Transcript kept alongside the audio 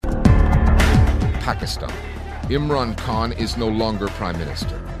Pakistan. Imran Khan is no longer Prime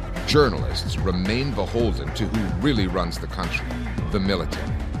Minister. Journalists remain beholden to who really runs the country, the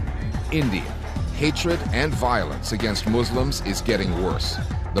military. India. Hatred and violence against Muslims is getting worse.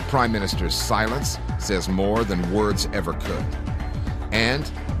 The Prime Minister's silence says more than words ever could. And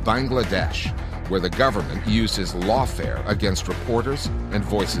Bangladesh, where the government uses lawfare against reporters and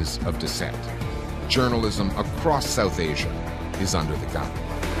voices of dissent. Journalism across South Asia is under the gun.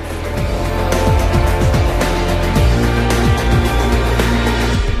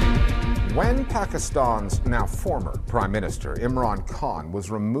 When Pakistan's now former Prime Minister Imran Khan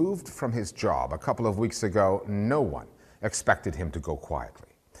was removed from his job a couple of weeks ago, no one expected him to go quietly.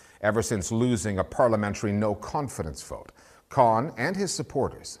 Ever since losing a parliamentary no-confidence vote, Khan and his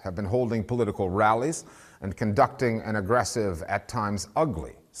supporters have been holding political rallies and conducting an aggressive, at times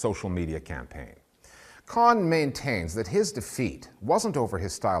ugly, social media campaign. Khan maintains that his defeat wasn't over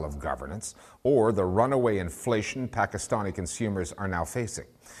his style of governance or the runaway inflation Pakistani consumers are now facing.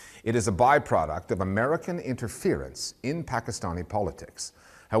 It is a byproduct of American interference in Pakistani politics.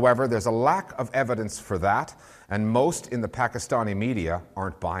 However, there's a lack of evidence for that, and most in the Pakistani media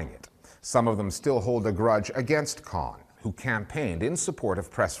aren't buying it. Some of them still hold a grudge against Khan, who campaigned in support of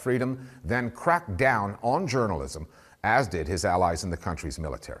press freedom, then cracked down on journalism, as did his allies in the country's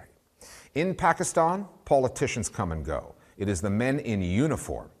military. In Pakistan, politicians come and go. It is the men in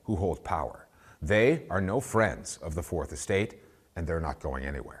uniform who hold power. They are no friends of the Fourth Estate, and they're not going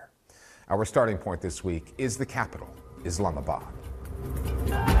anywhere. Our starting point this week is the capital, Islamabad.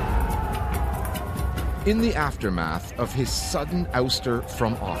 In the aftermath of his sudden ouster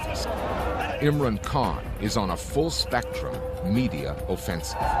from office, Imran Khan is on a full-spectrum media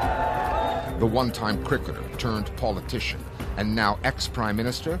offensive. The one-time cricketer turned politician and now ex-prime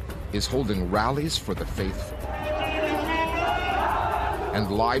minister is holding rallies for the faithful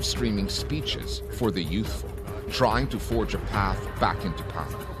and live-streaming speeches for the youthful, trying to forge a path back into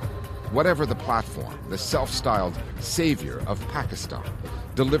power. Whatever the platform, the self-styled savior of Pakistan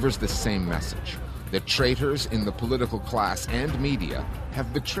delivers the same message, that traitors in the political class and media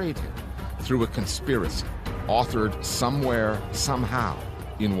have betrayed him through a conspiracy authored somewhere, somehow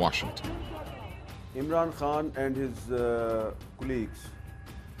in Washington. Imran Khan and his colleagues,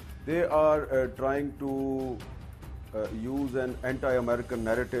 they are trying to use an anti-American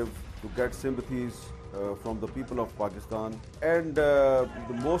narrative to get sympathies from the people of Pakistan, and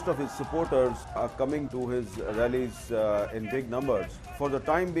most of his supporters are coming to his rallies in big numbers. For the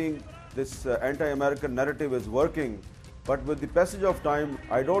time being, this anti-American narrative is working, but with the passage of time,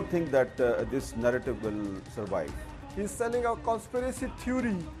 I don't think that this narrative will survive. He's selling a conspiracy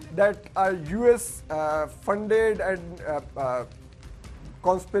theory that a US funded and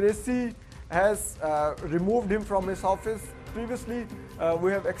conspiracy has removed him from his office. Previously,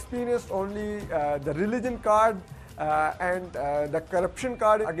 we have experienced only the religion card and the corruption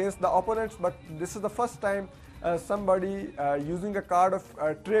card against the opponents, but this is the first time somebody using a card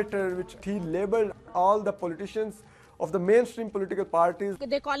of traitor, which he labeled all the politicians of the mainstream political parties.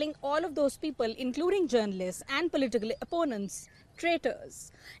 They're calling all of those people, including journalists and political opponents,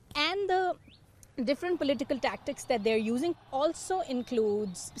 traitors. And the different political tactics that they're using also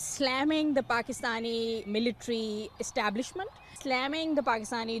includes slamming the Pakistani military establishment, slamming the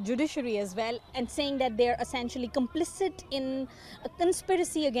Pakistani judiciary as well, and saying that they're essentially complicit in a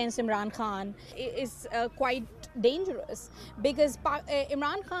conspiracy against Imran Khan is quite dangerous, because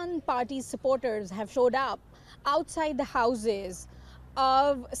Imran Khan party's supporters have showed up outside the houses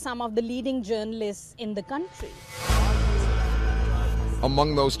of some of the leading journalists in the country.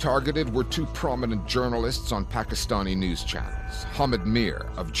 Among those targeted were two prominent journalists on Pakistani news channels, Hamid Mir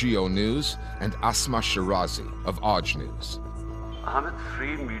of Geo News and Asma Shirazi of Aaj News. Hamid,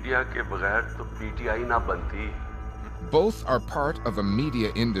 free media ke baghair to PTI na banti. Both are part of a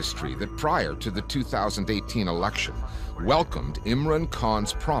media industry that prior to the 2018 election welcomed Imran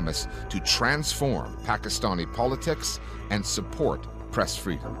Khan's promise to transform Pakistani politics and support press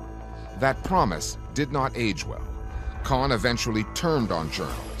freedom. That promise did not age well. Khan eventually turned on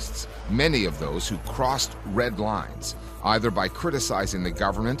journalists, many of those who crossed red lines, either by criticizing the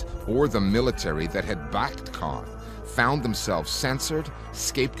government or the military that had backed Khan, found themselves censored,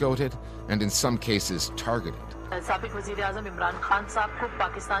 scapegoated, and in some cases targeted. साबिक वज़ीर-ए-आज़म इमरान खान साहब को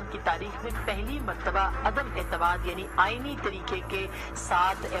पाकिस्तान की तारीख में पहली मर्तबा अदम एतमाद यानी आईनी तरीके के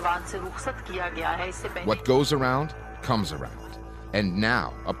साथ ऐवान से रुखसत किया गया है. इससे पहले What goes around comes around. And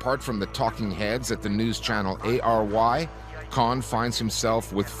now, apart from the talking heads at the news channel ARY, Khan finds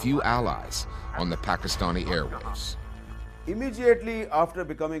himself with few allies on the Pakistani airwaves. Immediately after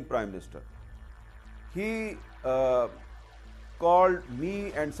becoming Prime Minister, he called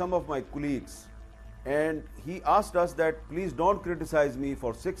me and some of my colleagues and he asked us that please don't criticize me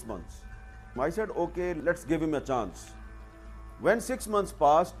for 6 months. I said, okay, let's give him a chance. When 6 months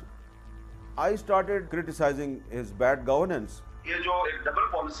passed, I started criticizing his bad governance. ये जो एक double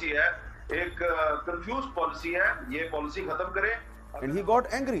policy है, एक confuse policy है, ये policy खत्म करें. And he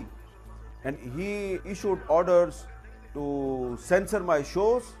got angry, and he issued orders to censor my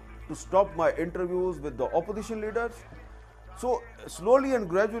shows, to stop my interviews with the opposition leaders. So slowly and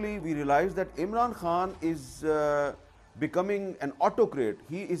gradually we realized that Imran Khan is becoming an autocrat.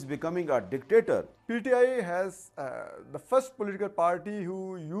 He is becoming a dictator. PTI has the first political party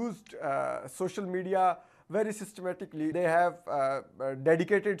who used social media very systematically. They have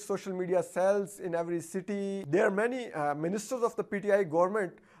dedicated social media cells in every city. There are many ministers of the PTI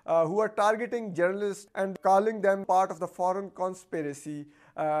government who are targeting journalists and calling them part of the foreign conspiracy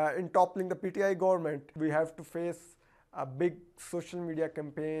in toppling the PTI government. We have to face a big social media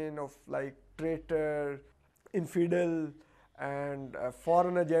campaign of like traitor, infidel, and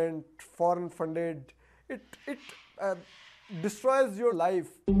foreign agent, foreign funded. It destroys your life.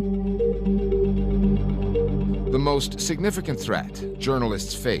 The most significant threat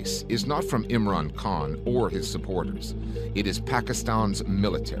journalists face is not from Imran Khan or his supporters. It is Pakistan's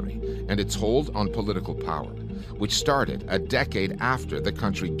military and its hold on political power, which started a decade after the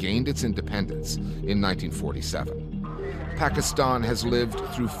country gained its independence in 1947. Pakistan has lived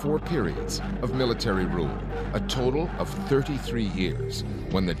through 4 periods of military rule, a total of 33 years,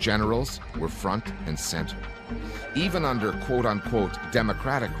 when the generals were front and center. Even under quote-unquote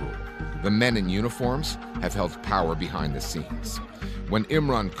democratic rule, the men in uniforms have held power behind the scenes. When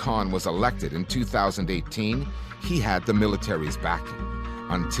Imran Khan was elected in 2018, he had the military's backing,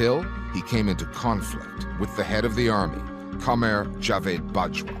 until he came into conflict with the head of the army, Qamar Javed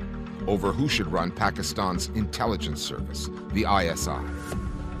Bajwa, over who should run Pakistan's intelligence service, the ISI.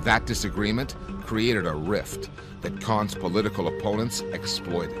 That disagreement created a rift that Khan's political opponents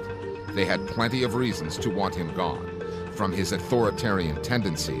exploited. They had plenty of reasons to want him gone, from his authoritarian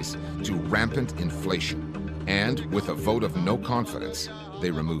tendencies to rampant inflation. And with a vote of no confidence, they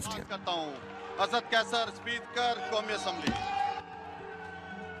removed him.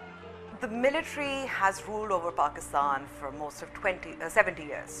 The military has ruled over Pakistan for most of 70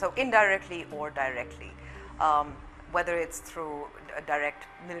 years, so indirectly or directly, whether it's through direct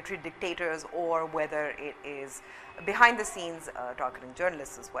military dictators or whether it is behind the scenes targeting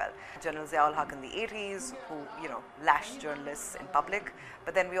journalists as well. General Zyma Islam in the 80s, who lashed journalists in public,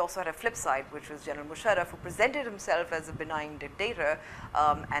 but then we also had a flip side, which was General Musharraf, who presented himself as a benign dictator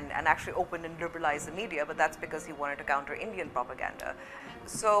and actually opened and liberalized the media, but that's because he wanted to counter Indian propaganda.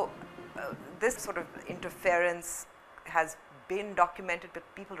 So this sort of interference has been documented, but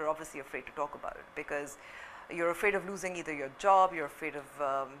people are obviously afraid to talk about it because you're afraid of losing either your job, you're afraid of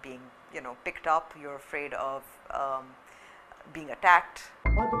being picked up, you're afraid of being attacked.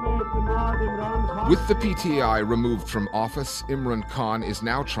 With the PTI removed from office, Imran Khan is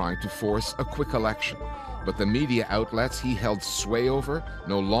now trying to force a quick election. But the media outlets he held sway over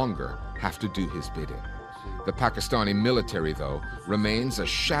no longer have to do his bidding. The Pakistani military, though, remains a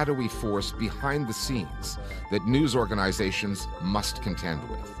shadowy force behind the scenes that news organizations must contend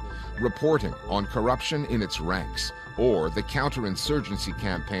with. Reporting on corruption in its ranks or the counterinsurgency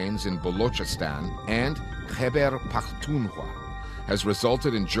campaigns in Balochistan and Khyber Pakhtunkhwa has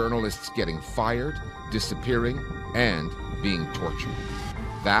resulted in journalists getting fired, disappearing, and being tortured.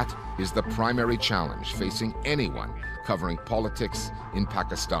 That is the primary challenge facing anyone covering politics in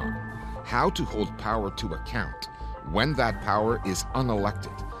Pakistan. How to hold power to account when that power is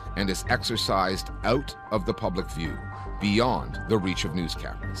unelected and is exercised out of the public view, beyond the reach of news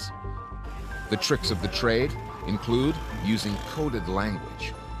cameras. The tricks of the trade include using coded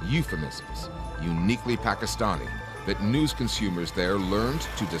language, euphemisms, uniquely Pakistani, that news consumers there learned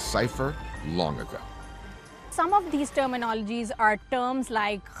to decipher long ago. Some of these terminologies are terms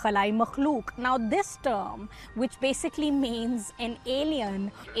like khalai makhluk. Now this term, which basically means an alien,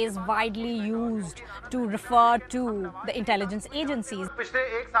 is widely used to refer to the intelligence agencies. पिछले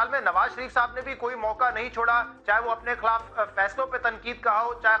 1 साल में नवाज शरीफ साहब ने भी कोई मौका नहीं छोड़ा, चाहे वो अपने खिलाफ फैसलों पे तनकीद का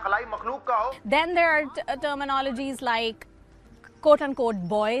हो, चाहे खलाई मखलूक का हो. Then there are terminologies like quote-unquote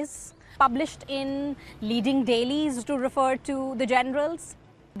boys, published in leading dailies to refer to the generals.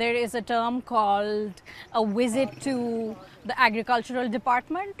 There is a term called a visit to the agricultural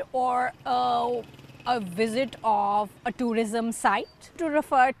department or a a visit of a tourism site, to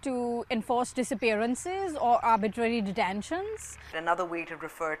refer to enforced disappearances or arbitrary detentions. Another way to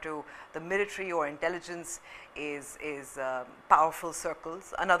refer to the military or intelligence is powerful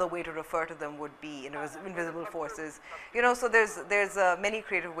circles. Another way to refer to them would be invisible forces. You know, so there's many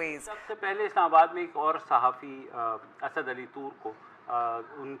creative ways. सबसे पहले इस्लामाबाद में एक और सहाफ़ी असद अली तूर को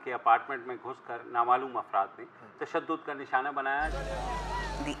उनके apartment में घुसकर नामालूम अफराद ने तशद्दुद का निशाना बनाया.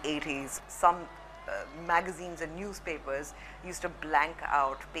 In the 80s, some magazines and newspapers used to blank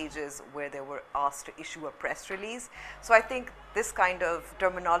out pages where they were asked to issue a press release. So I think this kind of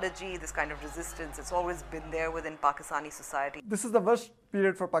terminology, this kind of resistance, it's always been there within Pakistani society. This is the worst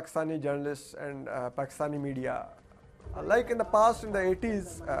period for Pakistani journalists and Pakistani media. Like in the past, in the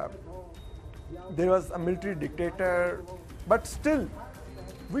 80s, there was a military dictator, but still,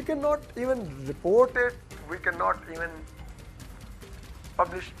 we cannot even report it, we cannot even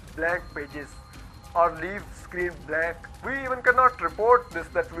publish blank pages or leave screen blank. We even cannot report this,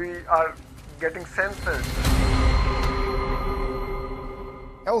 that we are getting censored.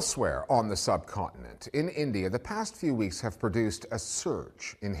 Elsewhere on the subcontinent, in India, the past few weeks have produced a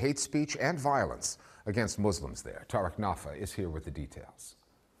surge in hate speech and violence against Muslims there. Tariq Nafi is here with the details.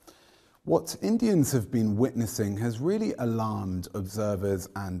 What Indians have been witnessing has really alarmed observers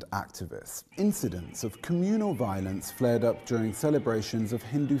and activists. Incidents of communal violence flared up during celebrations of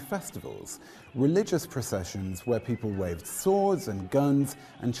Hindu festivals, religious processions where people waved swords and guns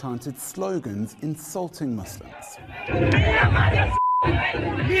and chanted slogans insulting Muslims.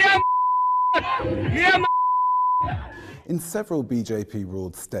 In several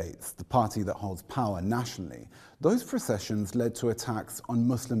BJP-ruled states, the party that holds power nationally, those processions led to attacks on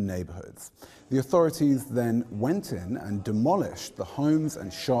Muslim neighborhoods. The authorities then went in and demolished the homes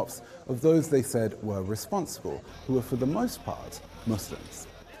and shops of those they said were responsible, who were for the most part Muslims.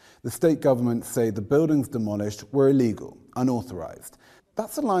 The state government say the buildings demolished were illegal, unauthorized.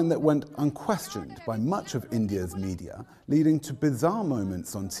 That's a line that went unquestioned by much of India's media, leading to bizarre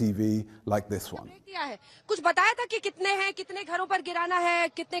moments on TV like this one. कुछ बताया था कि कितने हैं, कितने घरों पर गिराना है,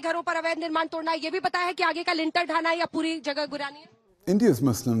 कितने घरों पर अवैध निर्माण तोड़ना है, ये भी बताया है कि आगे का लिंटर ढाना है या पूरी जगह गिरानी है. India's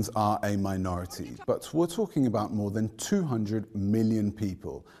Muslims are a minority, but we're talking about more than 200 million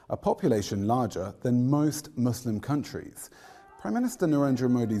people, a population larger than most Muslim countries. Prime Minister Narendra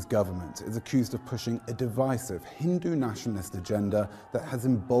Modi's government is accused of pushing a divisive Hindu nationalist agenda that has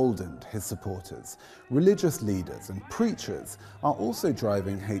emboldened his supporters. Religious leaders and preachers are also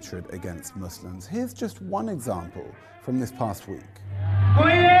driving hatred against Muslims. Here's just one example from this past week.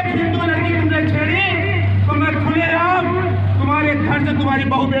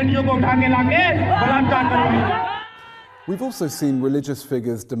 We've also seen religious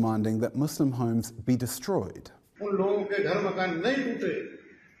figures demanding that Muslim homes be destroyed. उन लोगों के घर मकान नहीं टूटे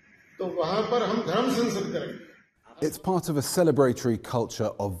तो वहां पर हम धर्म संसद करेंगे. It's part of a celebratory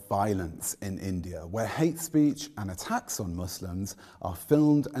culture of violence in India, where hate speech and attacks on Muslims are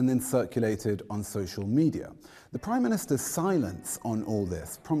filmed and then circulated on social media. The Prime Minister's silence on all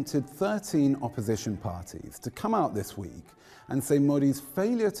this prompted 13 opposition parties to come out this week and say Modi's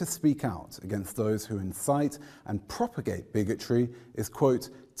failure to speak out against those who incite and propagate bigotry is,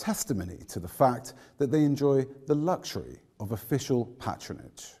 quote, testimony to the fact that they enjoy the luxury of official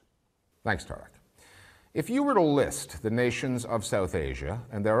patronage. Thanks, Tariq. If you were to list the nations of South Asia,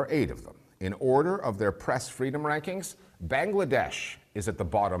 and there are 8 of them, in order of their press freedom rankings, Bangladesh is at the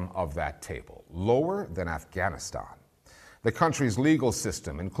bottom of that table, lower than Afghanistan. The country's legal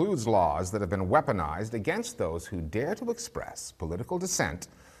system includes laws that have been weaponized against those who dare to express political dissent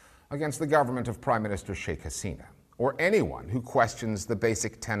against the government of Prime Minister Sheikh Hasina, or anyone who questions the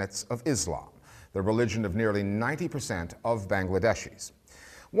basic tenets of Islam, the religion of nearly 90% of Bangladeshis.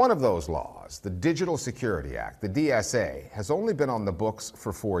 One of those laws, the Digital Security Act, the DSA, has only been on the books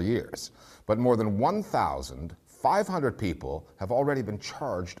for 4 years, but more than 1,500 people have already been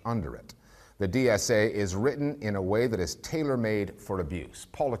charged under it. The DSA is written in a way that is tailor-made for abuse.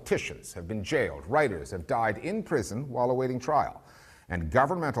 Politicians have been jailed, writers have died in prison while awaiting trial, and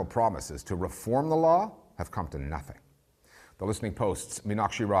governmental promises to reform the law have come to nothing. The Listening Post's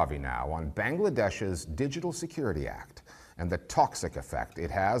Meenakshi Ravi now on Bangladesh's Digital Security Act and the toxic effect it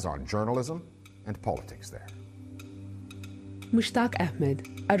has on journalism and politics there. Mushtaq Ahmed,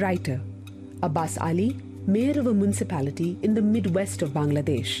 a writer. Abbas Ali, mayor of a municipality in the Midwest of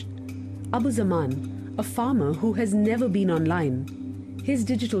Bangladesh. Abu Zaman, a farmer who has never been online. His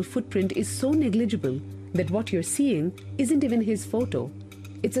digital footprint is so negligible that what you're seeing isn't even his photo.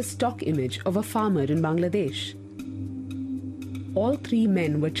 It's a stock image of a farmer in Bangladesh. All 3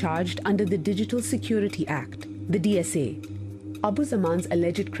 men were charged under the Digital Security Act, the DSA. Abu Zaman's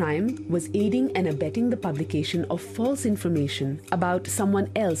alleged crime was aiding and abetting the publication of false information about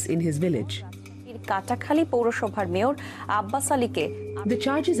someone else in his village. The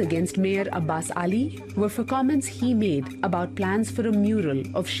charges against Mayor Abbas Ali were for comments he made about plans for a mural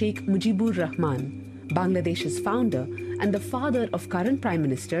of Sheikh Mujibur Rahman, Bangladesh's founder and the father of current Prime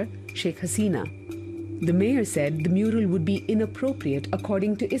Minister Sheikh Hasina. The mayor said the mural would be inappropriate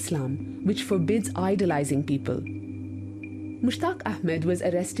according to Islam, which forbids idolizing people. Mushtaq Ahmed was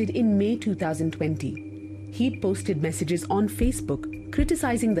arrested in May 2020. He'd posted messages on Facebook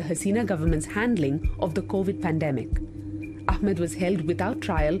criticizing the Hasina government's handling of the COVID pandemic. Ahmed was held without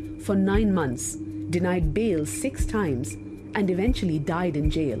trial for 9 months, denied bail 6 times, and eventually died in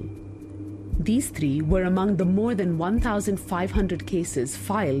jail. These 3 were among the more than 1,500 cases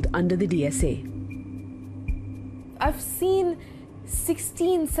filed under the DSA. I've seen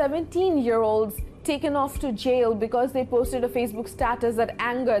 16, 17-year-olds taken off to jail because they posted a Facebook status that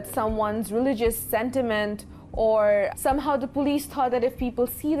angered someone's religious sentiment, or somehow the police thought that if people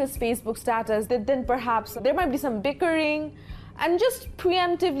see this Facebook status, that then perhaps there might be some bickering, and just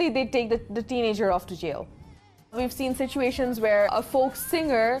preemptively they take the teenager off to jail. We've seen situations where a folk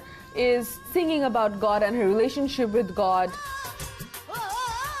singer is singing about God and her relationship with God,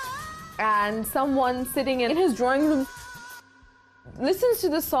 and someone sitting in his drawing room listens to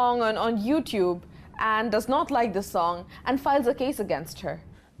the song on YouTube and does not like the song and files a case against her.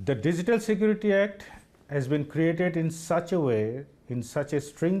 The Digital Security Act has been created in such a way, in such a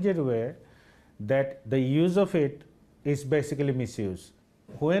stringent way, that the use of it is basically misuse.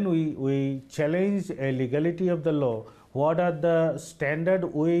 When we challenge a legality of the law, what are the standards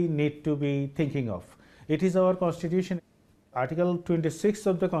we need to be thinking of? It is our Constitution. Article 26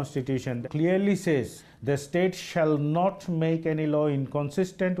 of the Constitution clearly says the state shall not make any law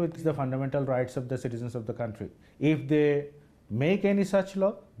inconsistent with the fundamental rights of the citizens of the country. If they make any such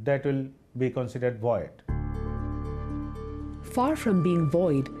law, that will be considered void. Far from being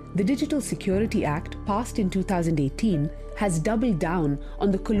void, the Digital Security Act, passed in 2018, has doubled down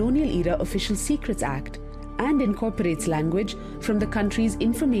on the colonial-era Official Secrets Act and incorporates language from the country's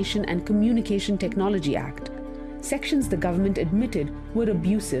Information and Communication Technology Act, sections the government admitted were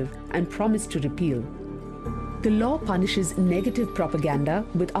abusive and promised to repeal. The law punishes negative propaganda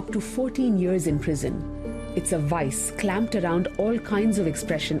with up to 14 years in prison. It's a vice clamped around all kinds of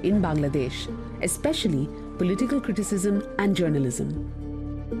expression in Bangladesh, especially political criticism and journalism.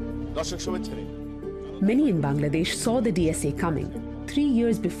 Many in Bangladesh saw the DSA coming. 3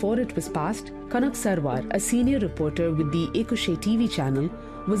 years before it was passed, Kanak Sarwar, a senior reporter with the Ekushe TV channel,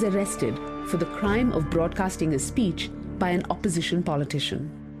 was arrested for the crime of broadcasting a speech by an opposition politician.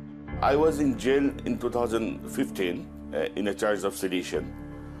 I was in jail in 2015 in a charge of sedition.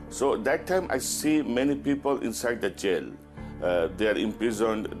 So that time I see many people inside the jail. They are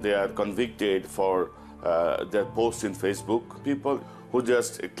imprisoned, they are convicted for their posts in Facebook. People who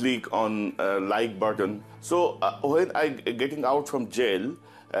just click on like button. So when I getting out from jail,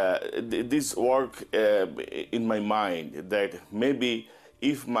 this work in my mind that maybe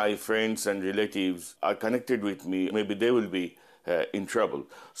if my friends and relatives are connected with me, maybe they will be in trouble.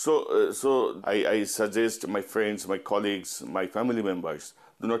 So I suggest my friends, my colleagues, my family members,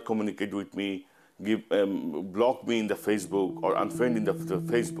 do not communicate with me, block me in the Facebook or unfriend in the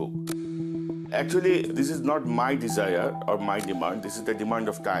Facebook. Actually, this is not my desire or my demand, this is the demand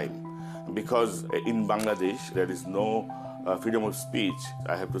of time. Because in Bangladesh, there is no freedom of speech.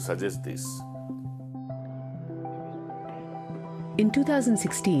 I have to suggest this. In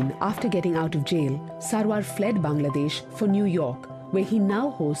 2016, after getting out of jail, Sarwar fled Bangladesh for New York, where he now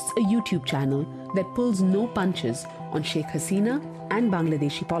hosts a YouTube channel that pulls no punches on Sheikh Hasina and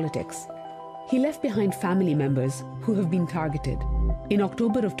Bangladeshi politics. He left behind family members who have been targeted. In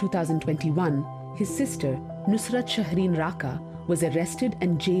October of 2021, his sister, Nusrat Shahreen Raka, was arrested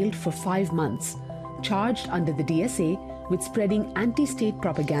and jailed for 5 months, charged under the DSA with spreading anti-state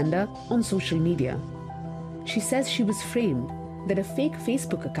propaganda on social media. She says she was framed, that a fake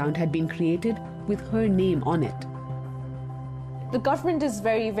Facebook account had been created with her name on it. The government is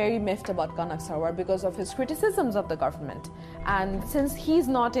very, very miffed about Kanak Sarwar because of his criticisms of the government. And since he's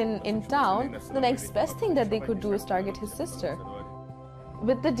not in town, the next best thing that they could do is target his sister.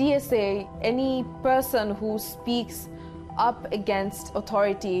 With the DSA, any person who speaks up against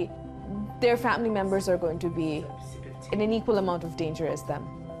authority, their family members are going to be in an equal amount of danger as them.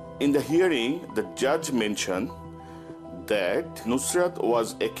 In the hearing, the judge mentioned that Nusrat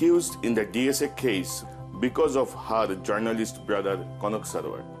was accused in the DSA case because of her journalist brother Kanak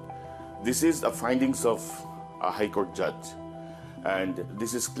Sarwar. This is the findings of a High Court judge, and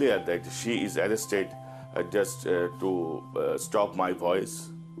this is clear that she is arrested just to stop my voice,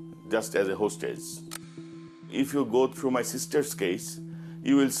 just as a hostage. If you go through my sister's case,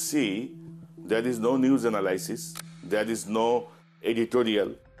 you will see there is no news analysis, there is no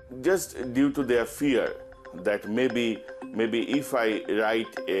editorial, just due to their fear that maybe if I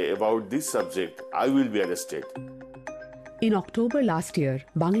write about this subject, I will be arrested. In October last year,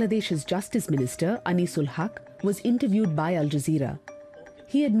 Bangladesh's Justice Minister Anisul Huq was interviewed by Al Jazeera.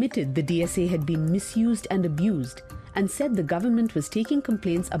 He admitted the DSA had been misused and abused and said the government was taking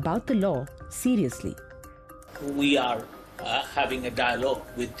complaints about the law seriously. We are having a dialogue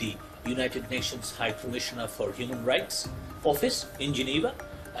with the United Nations High Commissioner for Human Rights office in Geneva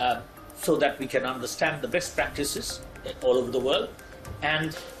so that we can understand the best practices all over the world,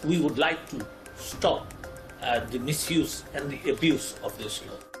 and we would like to stop the misuse and the abuse of this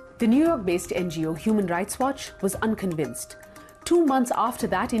law. The New York-based NGO Human Rights Watch was unconvinced. 2 months after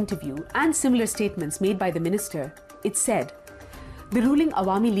that interview and similar statements made by the minister, it said, the ruling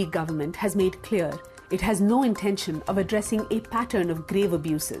Awami League government has made clear it has no intention of addressing a pattern of grave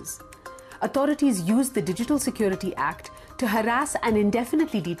abuses. Authorities used the Digital Security Act to harass and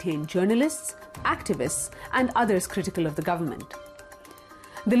indefinitely detain journalists, activists, and others critical of the government.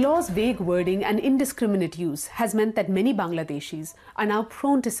 The law's vague wording and indiscriminate use has meant that many Bangladeshis are now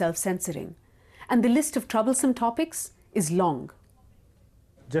prone to self-censoring, and the list of troublesome topics is long.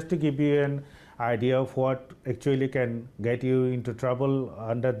 Just to give you an idea of what actually can get you into trouble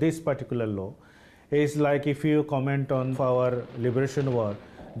under this particular law, is like if you comment on our liberation war,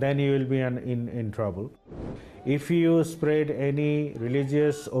 then you will be in trouble. If you spread any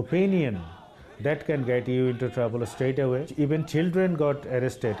religious opinion, that can get you into trouble straight away. Even children got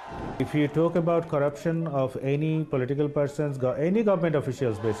arrested. If you talk about corruption of any political persons, any government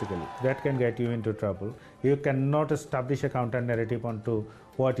officials basically, that can get you into trouble. You cannot establish a counter-narrative onto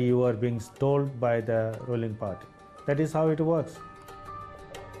what you are being told by the ruling party. That is how it works.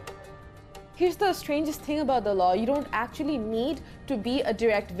 Here's the strangest thing about the law. You don't actually need to be a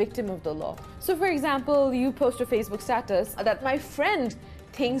direct victim of the law. So for example, you post a Facebook status that my friend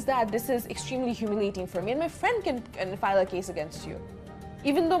thinks that this is extremely humiliating for me, and my friend can file a case against you,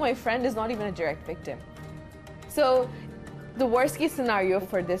 even though my friend is not even a direct victim. So the worst case scenario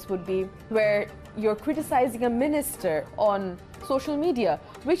for this would be where you're criticizing a minister on social media,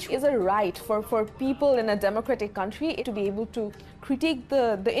 which is a right for people in a democratic country to be able to critique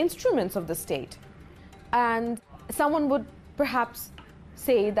the instruments of the state. And someone would perhaps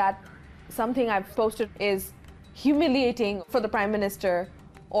say that something I've posted is humiliating for the Prime Minister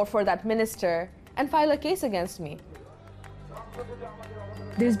or for that minister and file a case against me.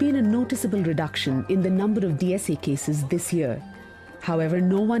 There's been a noticeable reduction in the number of DSA cases this year. However,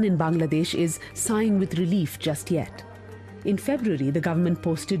 no one in Bangladesh is sighing with relief just yet. In February, the government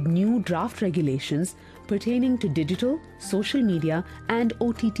posted new draft regulations pertaining to digital, social media, and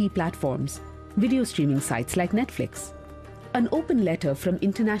OTT platforms, video streaming sites like Netflix. An open letter from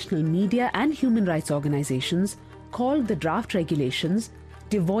international media and human rights organizations called the draft regulations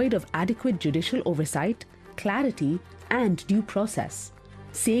devoid of adequate judicial oversight, clarity, and due process,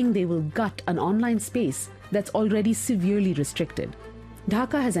 saying they will gut an online space that's already severely restricted.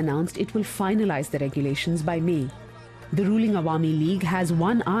 Dhaka has announced it will finalize the regulations by May. The ruling Awami League has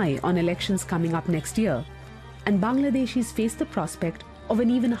one eye on elections coming up next year, and Bangladeshis face the prospect of an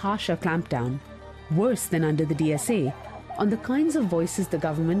even harsher clampdown, worse than under the DSA, on the kinds of voices the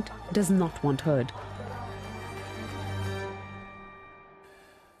government does not want heard.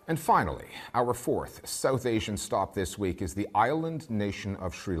 And finally, our fourth South Asian stop this week is the island nation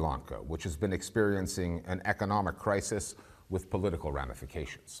of Sri Lanka, which has been experiencing an economic crisis with political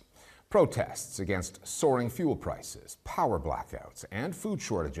ramifications. Protests against soaring fuel prices, power blackouts, and food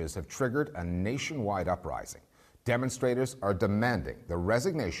shortages have triggered a nationwide uprising. Demonstrators are demanding the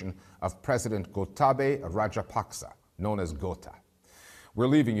resignation of President Gotabaya Rajapaksa, known as Gota. We're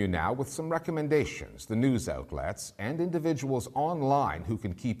leaving you now with some recommendations, the news outlets and individuals online who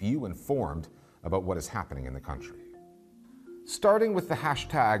can keep you informed about what is happening in the country. Starting with the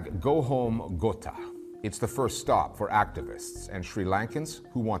hashtag #GoHomeGota. It's the first stop for activists and Sri Lankans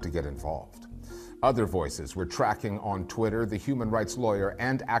who want to get involved. Other voices we're tracking on Twitter, the human rights lawyer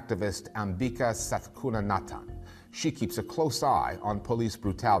and activist Ambika Sathkunanathan. She keeps a close eye on police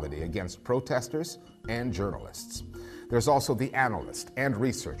brutality against protesters and journalists. There's also the analyst and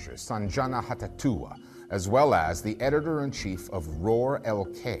researcher Sanjana Hatatua, as well as the editor-in-chief of Roar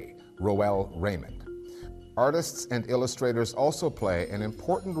LK, Roel Raymond. Artists and illustrators also play an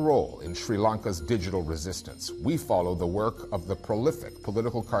important role in Sri Lanka's digital resistance. We follow the work of the prolific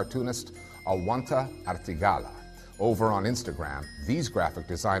political cartoonist Alwanta Artigala. Over on Instagram, these graphic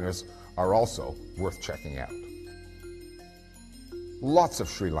designers are also worth checking out. Lots of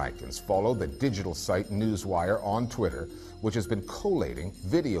Sri Lankans follow the digital site Newswire on Twitter, which has been collating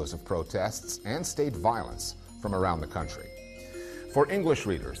videos of protests and state violence from around the country. For English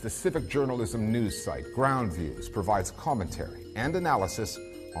readers, the civic journalism news site Ground Views provides commentary and analysis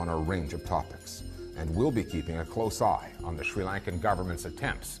on a range of topics, and we'll be keeping a close eye on the Sri Lankan government's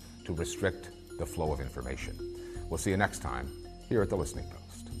attempts to restrict the flow of information. We'll see you next time here at The Listening Post.